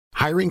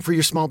Hiring for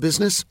your small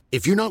business?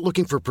 If you're not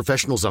looking for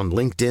professionals on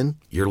LinkedIn,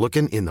 you're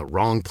looking in the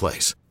wrong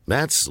place.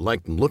 That's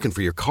like looking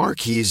for your car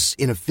keys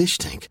in a fish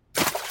tank.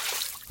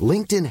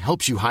 LinkedIn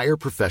helps you hire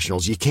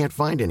professionals you can't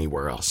find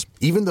anywhere else,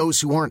 even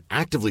those who aren't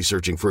actively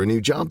searching for a new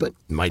job but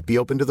might be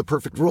open to the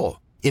perfect role.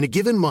 In a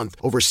given month,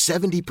 over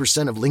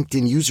 70% of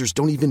LinkedIn users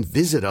don't even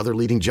visit other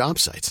leading job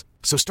sites.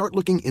 So start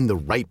looking in the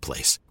right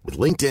place. With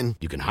LinkedIn,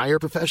 you can hire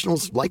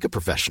professionals like a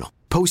professional.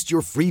 Post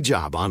your free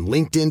job on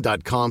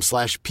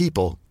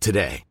linkedin.com/people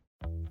today.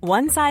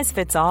 One size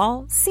fits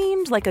all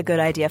seemed like a good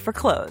idea for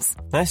clothes.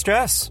 Nice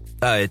dress.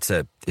 It's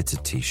a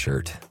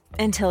t-shirt.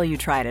 Until you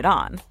tried it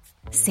on.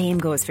 Same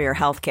goes for your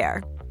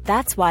healthcare.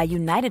 That's why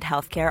United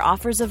Healthcare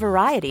offers a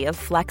variety of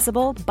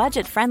flexible,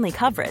 budget-friendly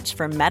coverage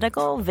for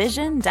medical,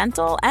 vision,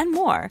 dental, and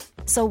more.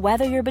 So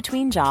whether you're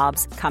between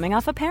jobs, coming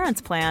off a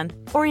parent's plan,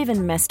 or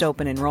even missed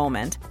open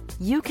enrollment,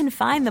 you can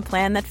find the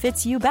plan that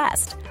fits you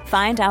best.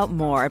 Find out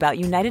more about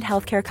United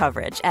Healthcare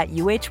coverage at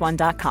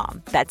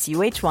uh1.com. That's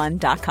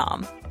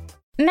uh1.com.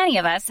 Many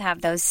of us have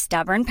those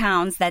stubborn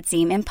pounds that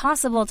seem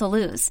impossible to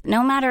lose,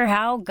 no matter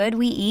how good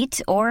we eat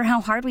or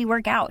how hard we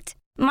work out.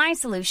 My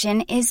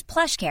solution is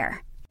PlushCare.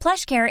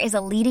 PlushCare is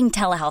a leading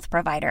telehealth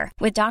provider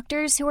with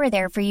doctors who are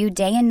there for you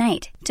day and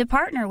night to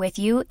partner with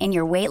you in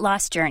your weight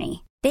loss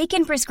journey. They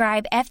can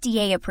prescribe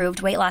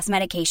FDA-approved weight loss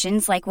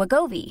medications like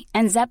Wegovy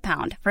and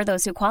Zepbound for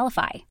those who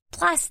qualify.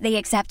 Plus, they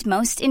accept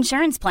most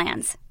insurance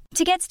plans.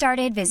 To get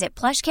started, visit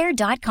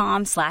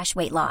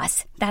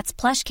plushcare.com/weightloss. That's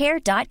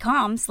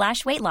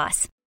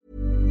plushcare.com/weightloss.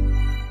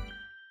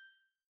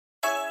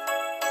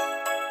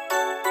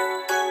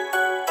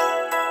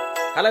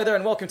 Hello there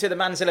and welcome to the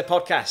Manzilla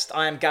podcast.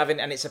 I am Gavin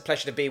and it's a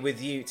pleasure to be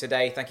with you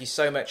today. Thank you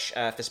so much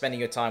for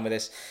spending your time with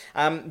us.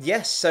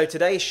 So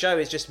today's show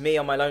is just me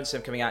on my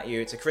lonesome coming at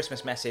you. It's a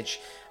Christmas message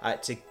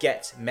to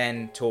get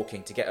men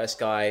talking, to get us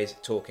guys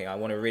talking. I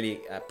want to really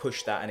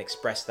push that and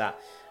express that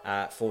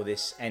for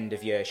this end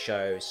of year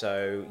show.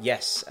 So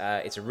yes,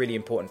 it's a really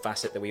important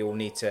facet that we all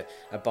need to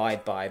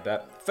abide by.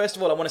 But first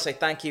of all, I want to say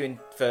thank you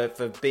for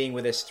being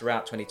with us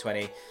throughout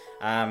 2020.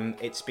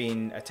 It's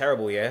been a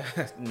terrible year,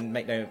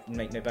 make no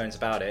bones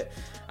about it,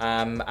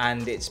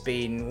 and it's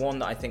been one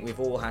that I think we've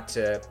all had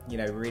to,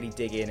 really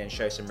dig in and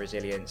show some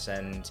resilience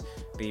and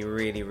be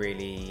really,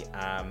 really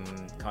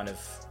kind of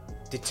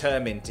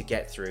determined to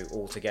get through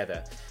all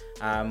together.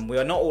 We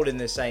are not all in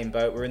the same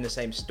boat, we're in the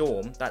same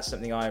storm. That's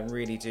something I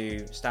really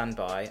do stand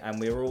by, and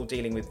we're all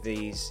dealing with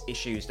these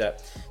issues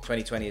that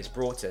 2020 has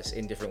brought us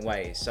in different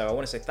ways. So I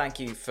want to say thank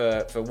you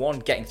for one,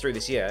 getting through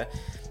this year,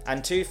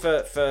 and two,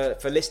 for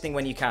listening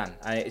when you can.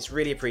 It's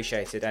really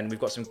appreciated, and we've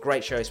got some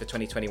great shows for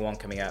 2021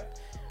 coming up.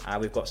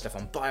 We've got stuff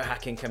on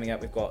biohacking coming up.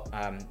 We've got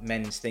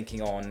men's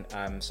thinking on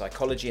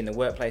psychology in the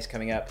workplace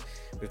coming up.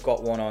 We've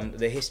got one on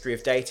the history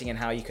of dating and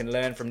how you can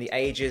learn from the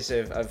ages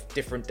of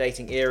different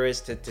dating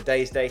eras to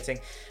today's dating.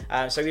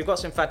 So we've got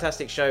some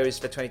fantastic shows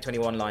for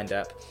 2021 lined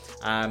up.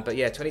 But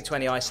yeah,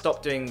 2020, I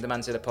stopped doing the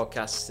Manzilla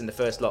podcasts in the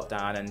first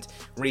lockdown and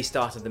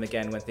restarted them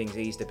again when things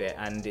eased a bit.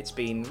 And it's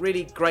been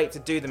really great to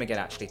do them again,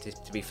 actually,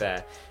 to be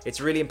fair.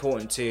 It's really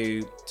important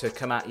to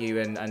come at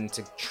you and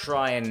to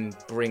try and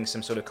bring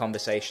some sort of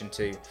conversation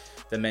to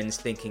the men's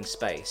thinking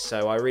space.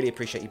 So I really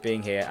appreciate you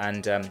being here,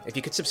 and if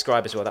you could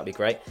subscribe as well, that'd be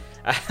great.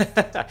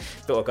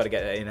 Thought I've got to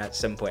get that in at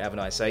some point, haven't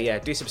I? So yeah,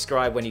 do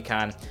subscribe when you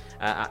can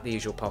at the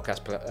usual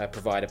podcast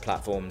provider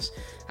platforms,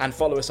 and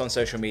follow us on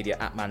social media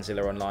at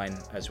Manzilla Online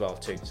as well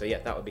too. So yeah,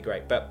 that would be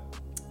great. But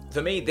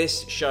for me,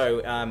 this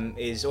show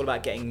is all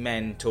about getting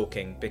men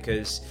talking,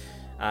 because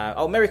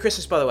Merry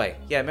Christmas, by the way.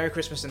 Yeah, Merry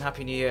Christmas and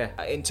Happy New Year.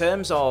 In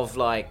terms of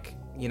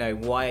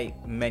why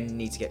men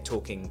need to get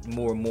talking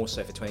more and more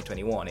so for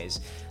 2021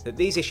 is that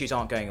these issues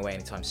aren't going away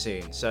anytime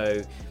soon.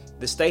 So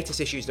the status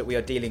issues that we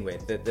are dealing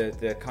with,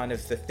 the kind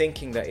of the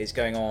thinking that is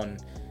going on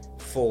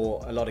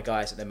for a lot of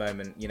guys at the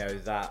moment,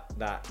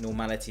 that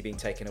normality being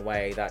taken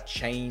away, that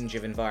change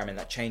of environment,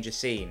 that change of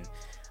scene.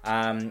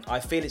 I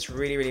feel it's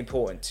really, really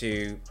important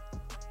to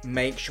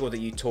make sure that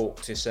you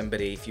talk to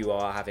somebody if you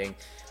are having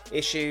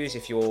issues,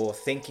 if you're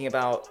thinking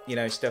about,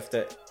 stuff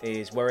that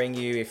is worrying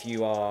you, if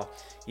you are,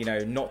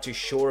 not too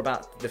sure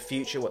about the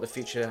future, what the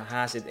future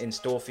has in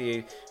store for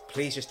you,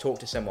 please just talk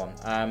to someone.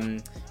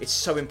 It's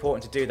so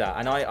important to do that.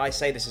 And I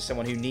say this as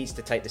someone who needs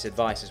to take this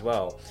advice as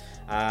well.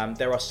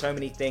 There are so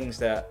many things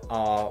that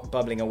are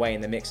bubbling away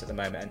in the mix at the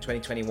moment, and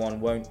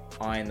 2021 won't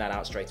iron that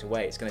out straight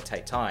away. It's going to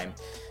take time.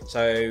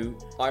 So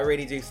I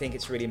really do think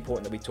it's really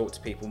important that we talk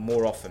to people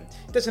more often.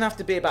 It doesn't have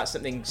to be about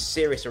something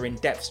serious or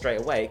in-depth straight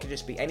away. It could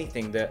just be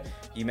anything that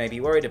you may be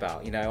worried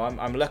about.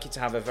 I'm lucky to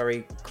have a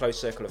very close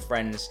circle of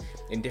friends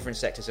in different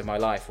sectors of my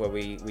life where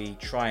we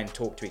try and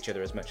talk to each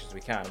other as much as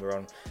we can. We're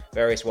on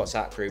various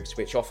WhatsApp groups,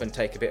 which often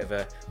take a bit of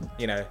a,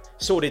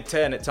 sordid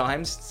turn at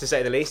times, to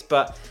say the least.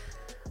 But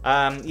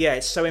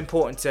it's so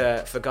important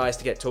for guys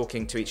to get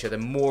talking to each other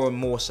more and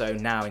more so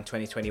now in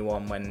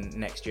 2021 when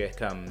next year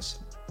comes,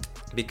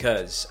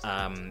 because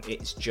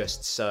it's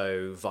just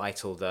so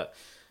vital that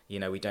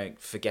we don't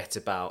forget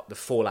about the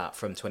fallout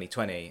from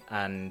 2020.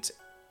 And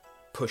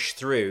push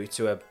through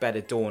to a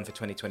better dawn for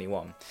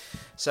 2021.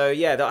 So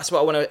yeah, that's what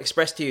I want to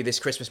express to you this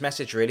Christmas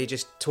message, really.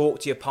 Just talk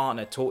to your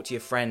partner, talk to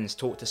your friends,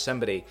 talk to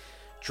somebody.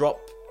 Drop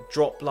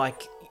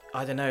like,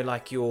 I don't know,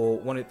 like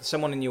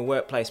someone in your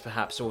workplace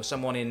perhaps, or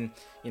someone in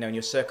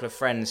your circle of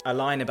friends, a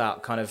line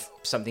about kind of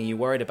something you're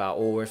worried about,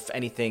 or if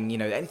anything,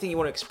 anything you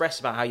want to express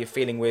about how you're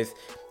feeling with,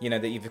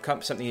 that you've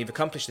something you've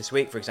accomplished this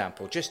week, for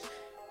example. Just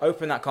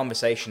open that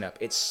conversation up.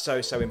 It's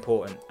so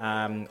important,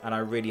 and I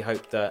really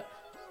hope that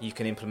you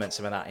can implement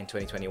some of that in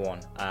 2021.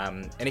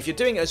 And if you're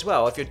doing it as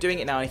well, if you're doing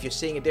it now, and if you're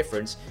seeing a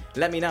difference,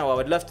 let me know. I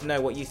would love to know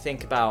what you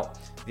think about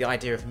the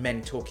idea of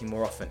men talking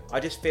more often. I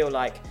just feel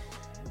like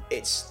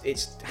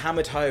it's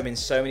hammered home in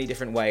so many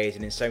different ways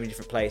and in so many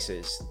different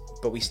places,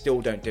 but we still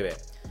don't do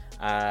it.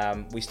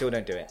 And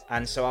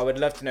so I would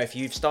love to know if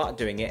you've started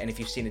doing it and if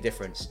you've seen a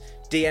difference.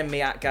 DM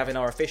me at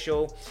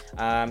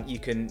GavinROfficial. You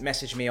can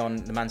message me on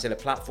the Manzilla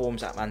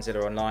platforms at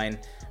Manzilla Online.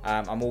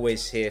 I'm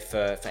always here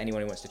for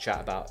anyone who wants to chat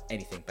about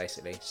anything,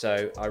 basically.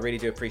 So I really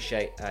do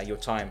appreciate your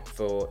time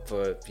for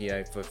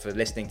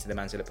listening to the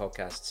Manzilla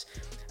podcasts,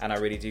 and I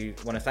really do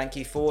want to thank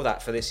you for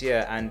that for this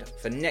year and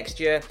for next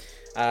year.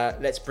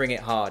 Let's bring it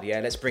hard,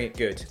 yeah. Let's bring it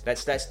good.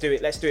 Let's do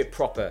it. Let's do it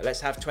proper.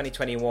 Let's have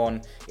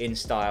 2021 in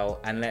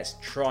style, and let's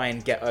try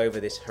and get over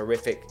this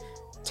horrific,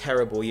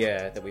 terrible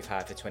year that we've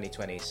had for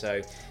 2020.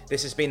 So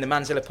this has been the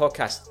Manzilla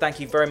podcast. Thank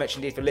you very much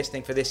indeed for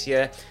listening for this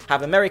year.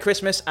 Have a Merry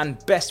Christmas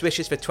and best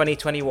wishes for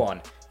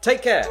 2021.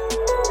 Take care.